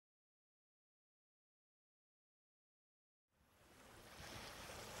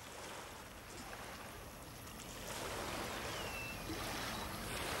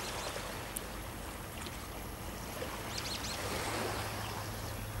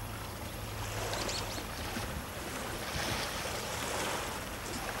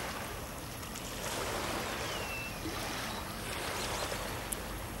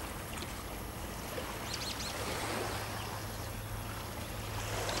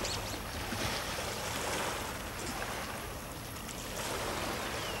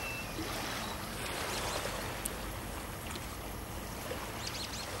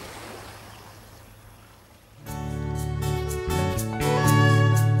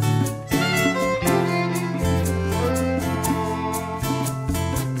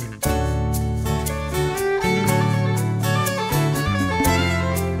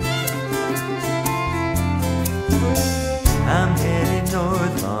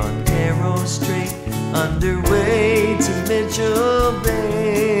go straight underway to Mitchell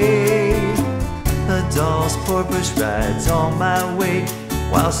Bay. A Dall's porpoise rides on my way,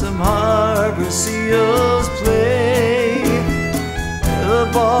 while some harbor seals play. A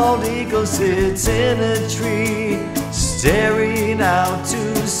bald eagle sits in a tree, staring out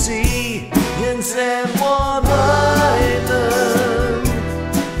to sea in San Juan Island,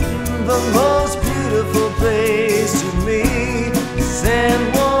 the most beautiful place to me.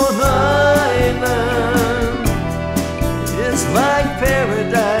 San Juan Island, it's like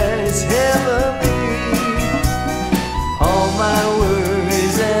paradise, heavenly. All my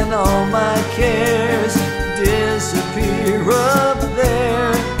worries and all my cares disappear up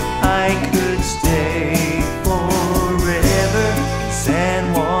there. I could stay forever,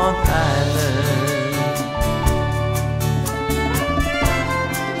 San Juan Island.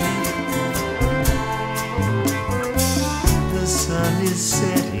 The sun is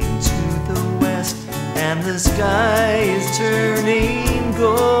setting to the west, and the sky is turning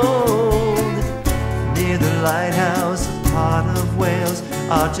gold. Near the lighthouse, a pod of whales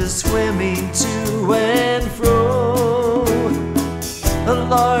are just swimming to and fro. A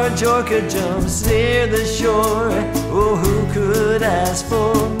large orca jumps near the shore. Oh, who could ask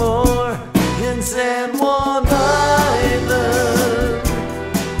for more in San Juan Island,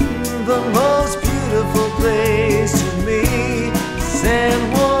 the most beautiful place to me. San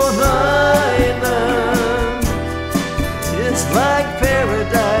Juan Island, it's like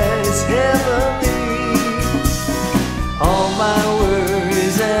paradise, heavenly. All my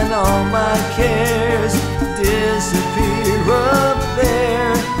worries and all my cares disappear up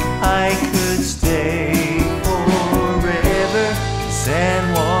there. I could stay forever,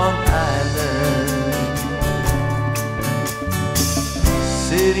 San Juan Island.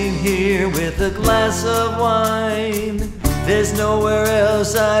 Sitting here with a glass of wine, there's nowhere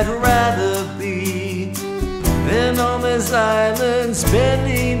else I'd rather be than on this island,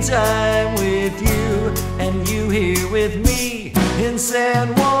 spending time with you, and you here with me in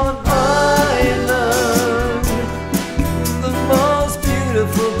San Juan Island, the most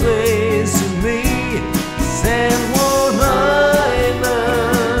beautiful place to me. San Juan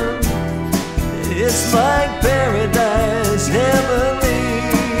Island, it's like paradise, heavenly.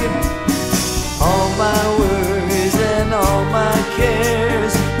 All my worries and all my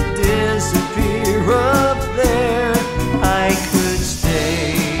cares disappear up there. I could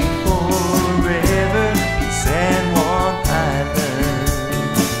stay forever, San Juan Island.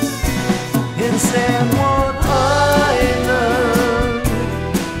 In San Juan Island,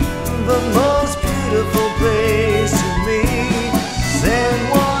 the most beautiful place to me. San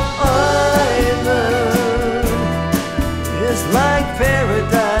Juan Island, it's like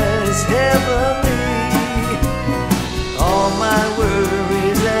paradise, heavenly. All my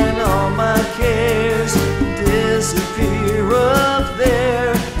worries and all my cares disappear up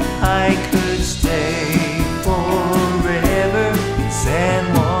there. I could stay forever, San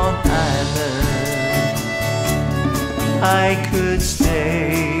Juan Island. I could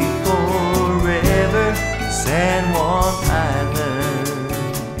stay forever, San Juan Island.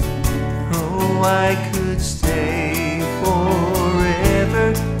 Oh, I could stay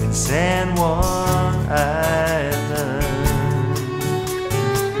forever in San Juan